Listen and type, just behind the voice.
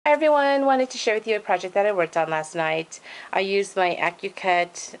everyone, wanted to share with you a project that I worked on last night. I used my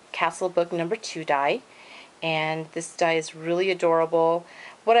AccuCut Castle Book number 2 die, and this die is really adorable.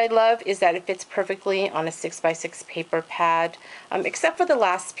 What I love is that it fits perfectly on a 6x6 paper pad, except for the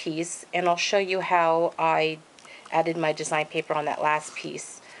last piece, and I'll show you how I added my design paper on that last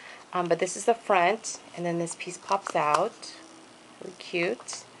piece. But this is the front, and then this piece pops out. Really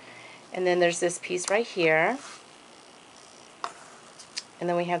cute. And then there's this piece right here. And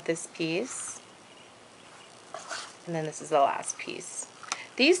then we have this piece. And then this is the last piece.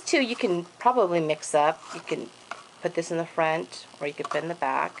 These two you can probably mix up. You can put this in the front or you could put it in the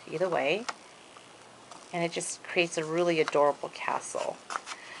back, either way. And it just creates a really adorable castle.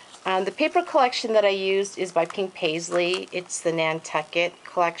 The paper collection that I used is by Paislee. It's the Nantucket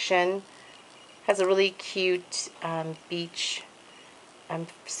collection. Has a really cute beach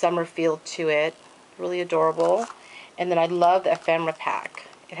summer feel to it. Really adorable. And then I love the ephemera pack.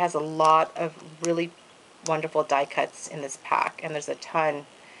 It has a lot of really wonderful die cuts in this pack, and there's a ton,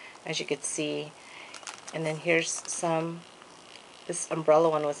 as you can see. And then here's some. This umbrella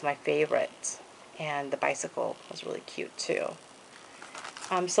one was my favorite, and the bicycle was really cute too.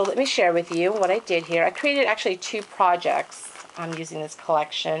 So let me share with you what I did here. I created actually 2 projects using this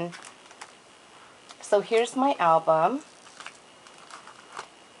collection. So here's my album.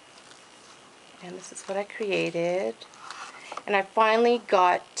 And this is what I created. And I finally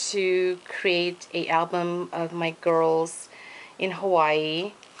got to create an album of my girls in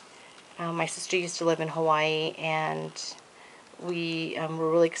Hawaii. My sister used to live in Hawaii, and we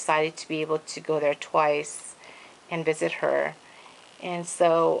were really excited to be able to go there twice and visit her. And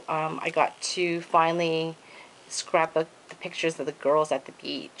so I got to finally scrapbook the pictures of the girls at the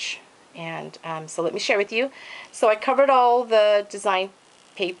beach. And so let me share with you. So I covered all the design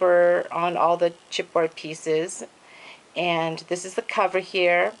paper on all the chipboard pieces, and this is the cover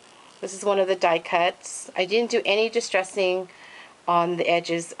here. This is one of the die cuts. I didn't do any distressing on the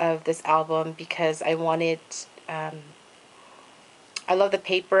edges of this album because I wanted I love the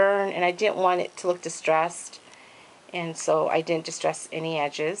paper and I didn't want it to look distressed, and so I didn't distress any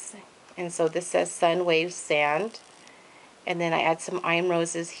edges. And so this says sun, waves, sand, and then I add some Iron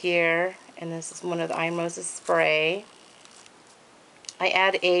Roses here, and this is one of the Iron Roses spray. I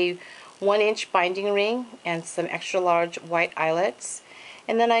add a 1-inch binding ring and some extra large white eyelets,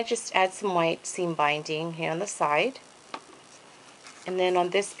 and then I just add some white seam binding here on the side. And then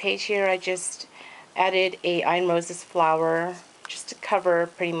on this page here I just added a Iron Roses flower just to cover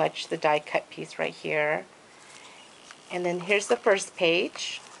pretty much the die cut piece right here. And then here's the first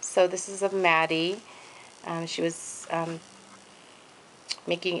page. So this is of Maddie. She was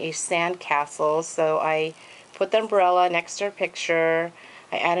making a sand castle, so I put the umbrella next to her picture.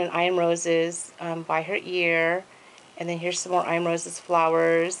 I add an Iron Roses by her ear, and then here's some more Iron Roses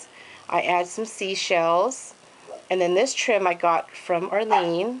flowers. I add some seashells, and then this trim I got from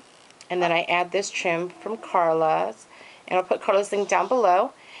Arlene, and then I add this trim from Karla's, and I'll put Karla's link down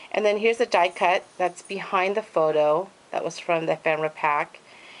below. And then here's a die cut that's behind the photo that was from the ephemera pack,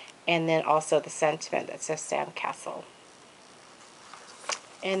 and then also the sentiment that says Sand Castle.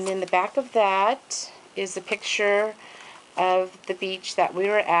 And then the back of that is a picture of the beach that we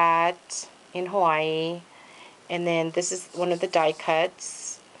were at in Hawaii. And then this is one of the die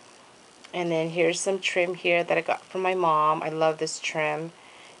cuts. And then here's some trim here that I got from my mom. I love this trim.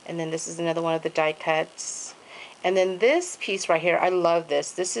 And then this is another one of the die cuts. And then this piece right here, I love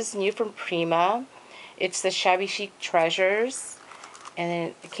this. This is new from Prima. It's the Shabby Chic Treasures.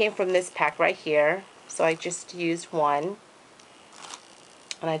 And it came from this pack right here. So I just used one.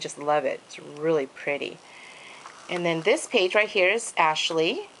 And I just love it. It's really pretty. And then this page right here is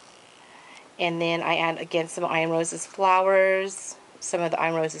Ashley. And then I add again some Iron Roses flowers, some of the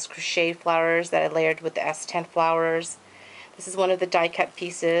Iron Roses crochet flowers that I layered with the S10 flowers. This is one of the die cut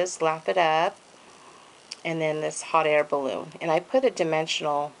pieces, Laugh It Up. And then this hot air balloon. And I put a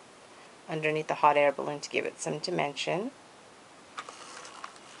dimensional underneath the hot air balloon to give it some dimension.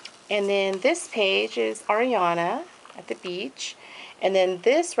 And then this page is Ariana at the beach. And then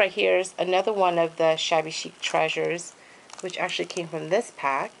this right here is another one of the Shabby Chic Treasures, which actually came from this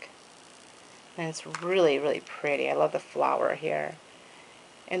pack. And it's really, really pretty. I love the flower here.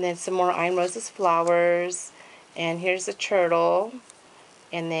 And then some more Iron Roses flowers. And here's a turtle.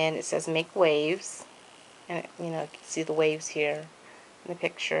 And then it says Make Waves. And you know, you can see the waves here in the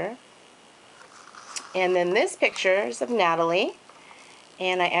picture. And then this picture is of Natalie.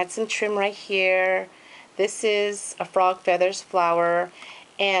 And I add some trim right here. This is a frog feathers flower,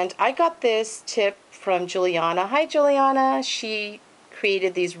 and I got this tip from Juliana. Hi Juliana. She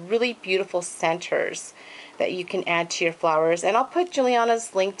created these really beautiful centers that you can add to your flowers. And I'll put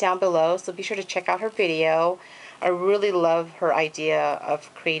Juliana's link down below, so be sure to check out her video. I really love her idea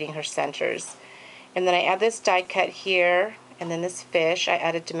of creating her centers. And then I add this die cut here, and then this fish. I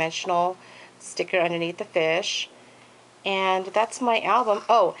add a dimensional sticker underneath the fish. And that's my album.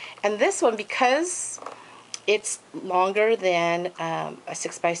 Oh, and this one, because it's longer than a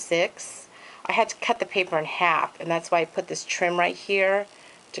 6x6, I had to cut the paper in half, and that's why I put this trim right here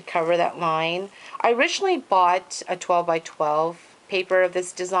to cover that line. I originally bought a 12x12 paper of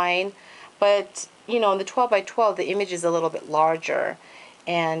this design, but you know, in the 12x12 the image is a little bit larger,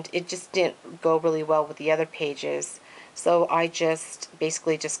 and it just didn't go really well with the other pages, so I just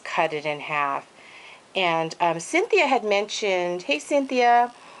basically just cut it in half. And Cynthia had mentioned, hey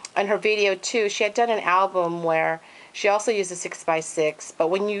Cynthia, on her video too, she had done an album where she also used a 6x6, but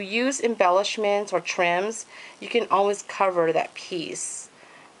when you use embellishments or trims, you can always cover that piece.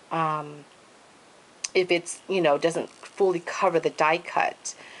 If it's, you know, doesn't fully cover the die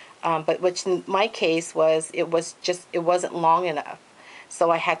cut. But which in my case was, it wasn't long enough.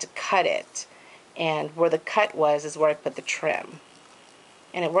 So I had to cut it. And where the cut was is where I put the trim.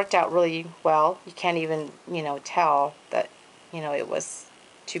 And it worked out really well. You can't even, you know, tell that, you know, it was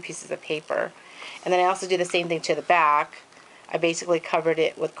 2 pieces of paper. And then I also did the same thing to the back. I basically covered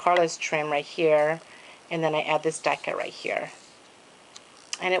it with Karla's trim right here. And then I add this die cut right here.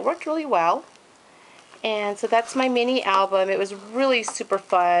 And it worked really well. And so that's my mini album. It was really super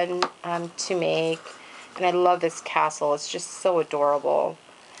fun to make. And I love this castle. It's just so adorable.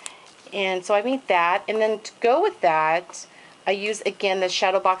 And so I made that. And then to go with that, I use again the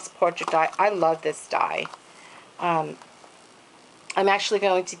Shadow Box Portrait die. I love this die. I'm actually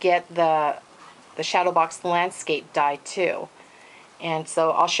going to get the Shadow Box Landscape die too. And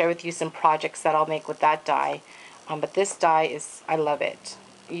so I'll share with you some projects that I'll make with that die. But this die is, I love it.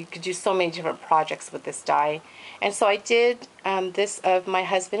 You could do so many different projects with this die. And so I did this of my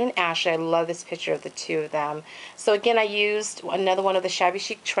husband and Ashley. I love this picture of the 2 of them. So again, I used another one of the Shabby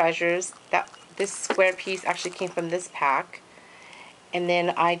Chic Treasures. This square piece actually came from this pack. And then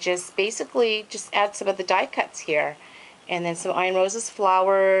I just basically just add some of the die cuts here. And then some Iron Roses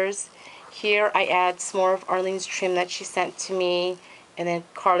flowers. Here I add some more of Arlene's trim that she sent to me. And then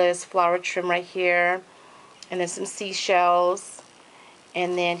Karla's flower trim right here. And then some seashells.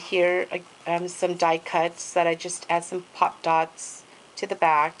 And then here some die cuts that I just add some pop dots to the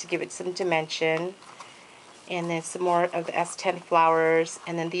back to give it some dimension. And then some more of the S10 flowers.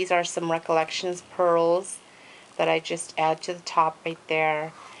 And then these are some Recollections pearls that I just add to the top right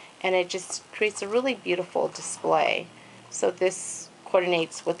there. And it just creates a really beautiful display. So this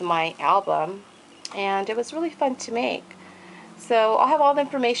coordinates with my album. And it was really fun to make. So I'll have all the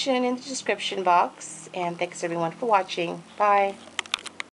information in the description box. And thanks everyone for watching. Bye.